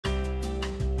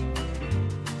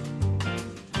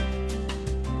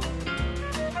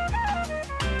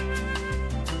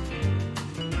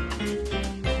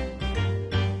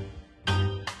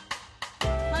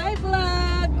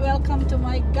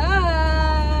Hi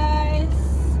guys!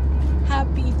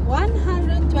 Happy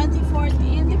 124th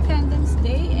Independence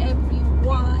Day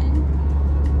everyone!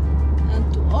 And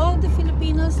to all the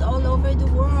Filipinos all over the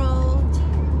world.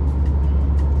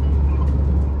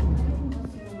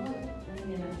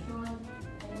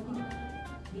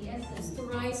 The essence to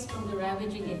rise from the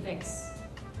ravaging effects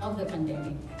of the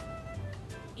pandemic.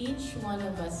 Each one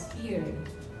of us here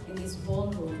in this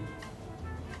ballroom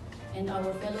and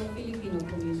our fellow Filipinos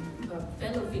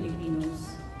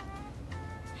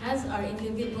has our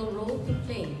individual role to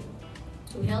play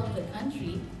to help the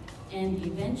country and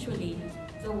eventually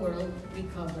the world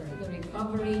recover. The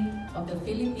recovery of the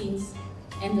Philippines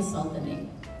and the Sultanate.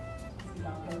 Si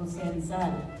Dr. Jose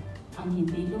Rizal, ang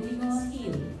hindi lumingos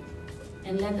heal,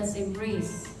 and let us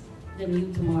embrace the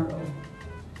new tomorrow.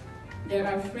 There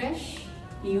are fresh,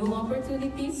 new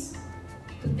opportunities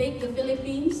to take the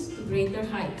Philippines to greater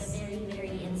heights. A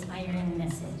very inspiring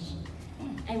message.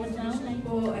 I would now like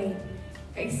po ay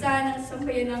kaisa ng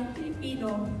sambayan ng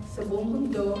Pilipino sa buong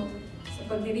mundo sa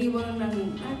pagdiriwang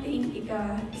ng ating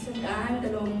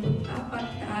ika-124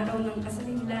 na araw ng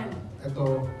kasarinlan.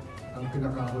 Ito ang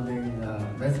pinakahuling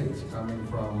message coming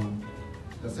from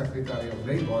the Secretary of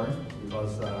Labor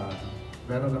because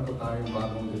meron na po tayong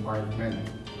bagong department.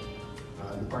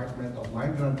 Department of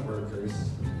Migrant Workers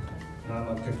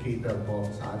na magka-cater po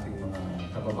sa ating mga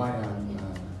kababayan na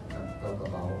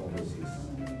nagtatrabaho overseas.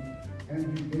 And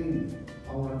we gain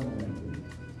our momentum.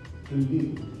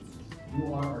 Indeed,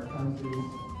 you are our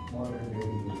country's modern-day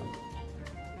leaders.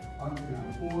 Until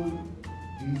full,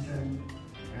 decent,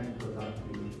 and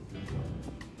productive employment.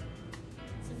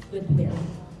 of goodwill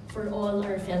for all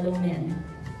our fellow men.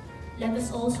 Let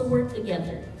us also work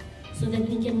together so that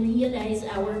we can realize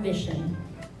our vision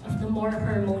of the more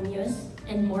harmonious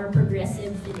and more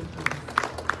progressive Philippines.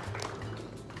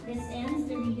 This ends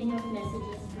the reading of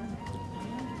messages from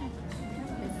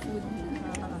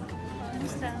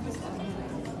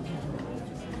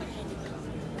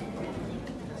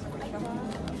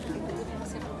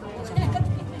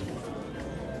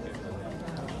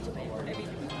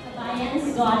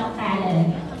Alliance Got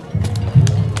Talent.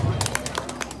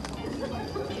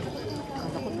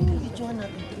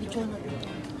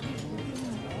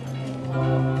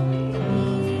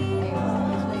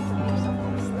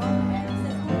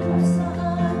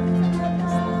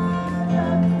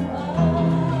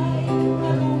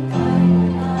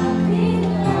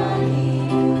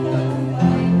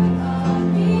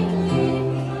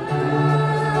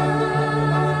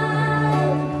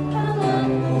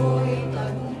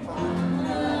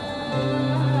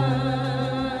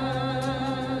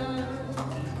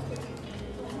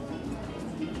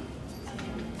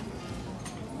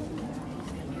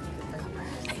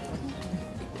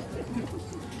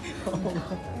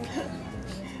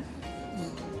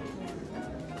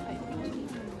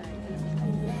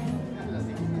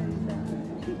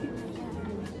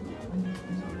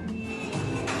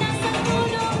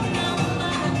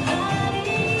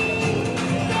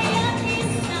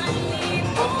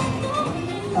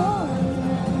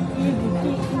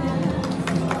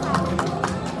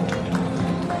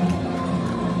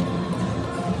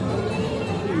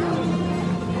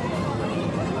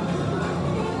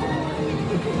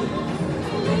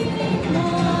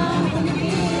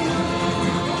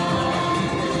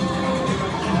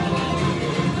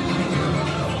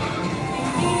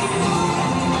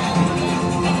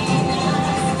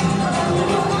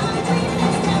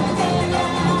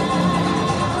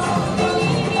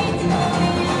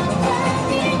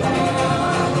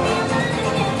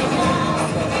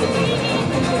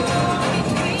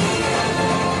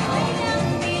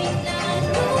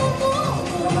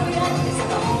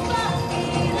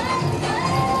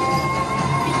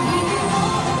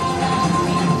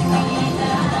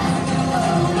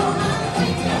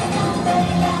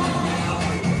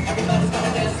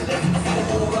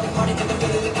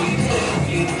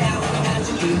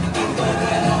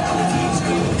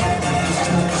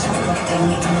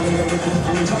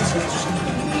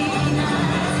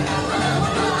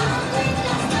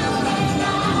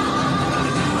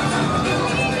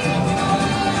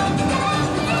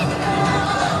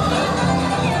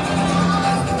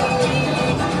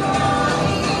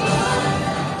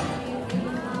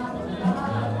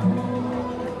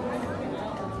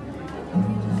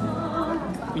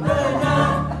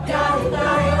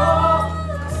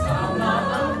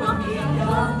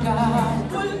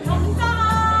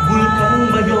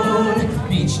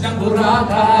 Ng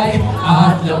Boracay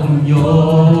at La Union.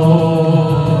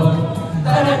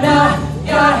 Tara na,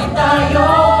 yahin tayo,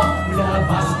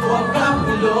 labas ko ang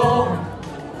Kamulong.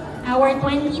 Our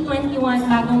 2021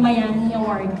 Bagong Bayani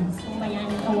Awardees,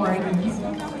 Bayani Awardees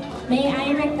may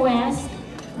I request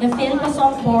the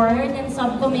Philcosoft board and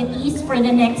subcommittees for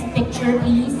the next picture,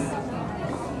 please.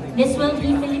 This will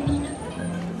be Philippine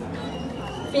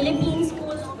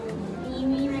School.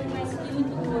 We request you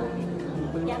to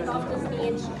get off the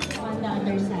stage on the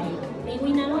other side. May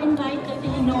we now invite the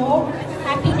Filipino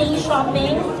Happy Day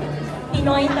Shopping,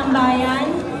 Pinoy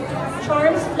Tambayan,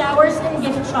 Charms Flowers and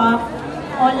Gift Shop,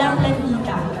 Hola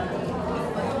Plantita.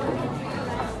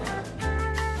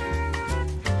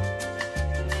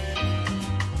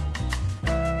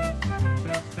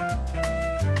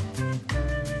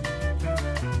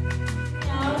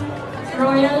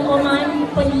 Royal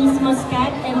Oman Police Muscat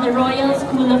and the Royal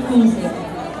School of Music.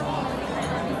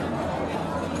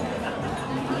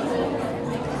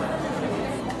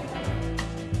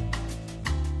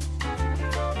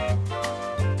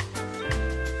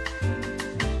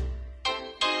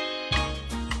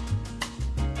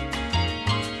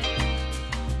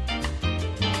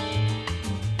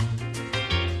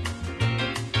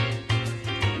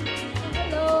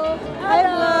 Hi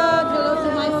vlog! Hello to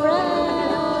my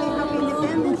friends! Happy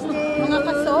Independence Day! Mga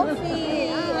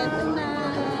ka-Sophie! Eto na!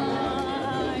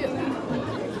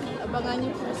 Abangan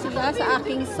niyo po sila sa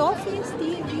aking Sophie's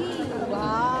TV!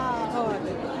 Wow!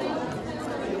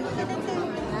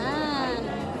 Ayan!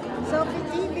 Sophie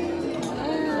TV!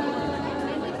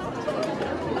 Ayan!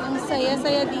 Ang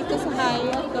saya-saya dito sa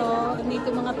Hyatt to.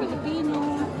 Dito mga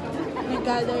Pilipino.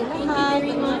 Nag-gather lahat.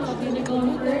 Mga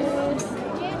ka-Filipinos.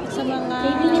 Sa mga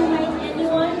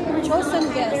chosen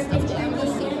guests of the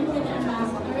embassy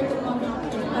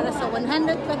para sa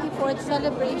 124th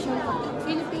celebration of the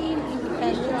Philippine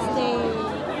Independence Day.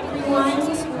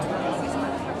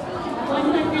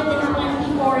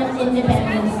 124th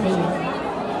Independence Day.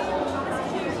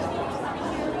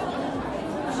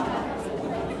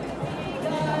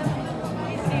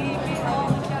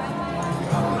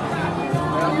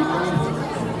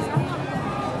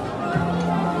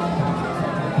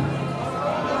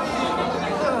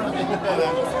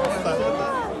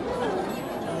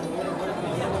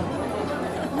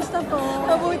 Gusto po.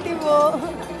 Mabuti mo.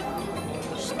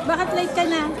 Bakit late ka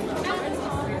na?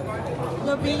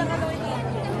 Gabi.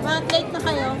 Bakit late na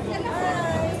kayo?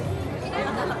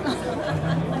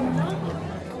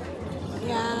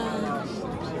 Yan.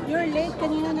 You're late.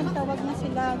 Kanina nagtawag na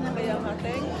sila ng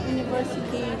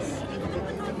universities.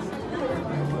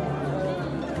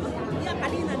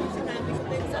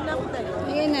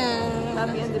 Ayan na.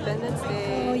 Happy Independence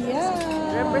Day. Oh,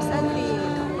 yeah. Representing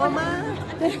Mama.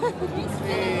 May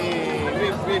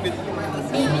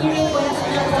we request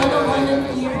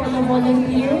the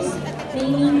volunteers. May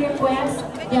we request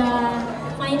the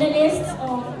finalists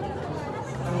of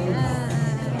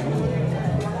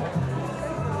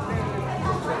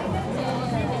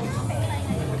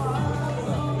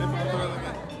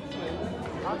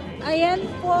Ayan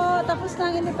po, tapos na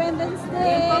ang Independence Day.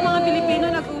 Ayan po mga Pilipino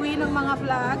nag-uwi ng mga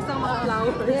flags, ng mga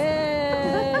flowers.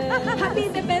 Yes! Happy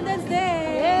Independence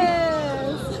Day!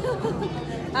 Yes!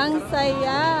 Ang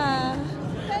saya!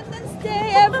 Independence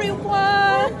Day,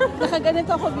 everyone!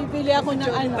 Nakaganito ako, bibili ako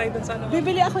ng ano.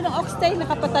 Bibili ako ng oxtail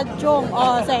na kapatadyong.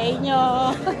 Oh, sa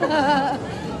inyo.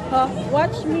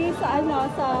 Watch me sa ano,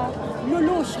 sa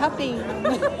Lulu shopping.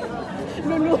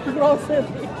 Lulu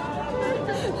grocery.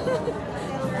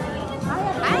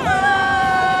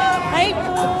 Hi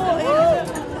po!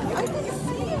 I can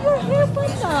see your hair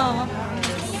pala.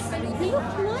 You look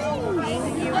nice.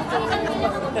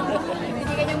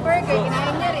 Binigyan yung burger,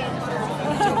 kinain niya rin.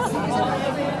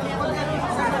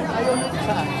 Ayaw mo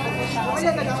sa. Wala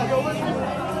na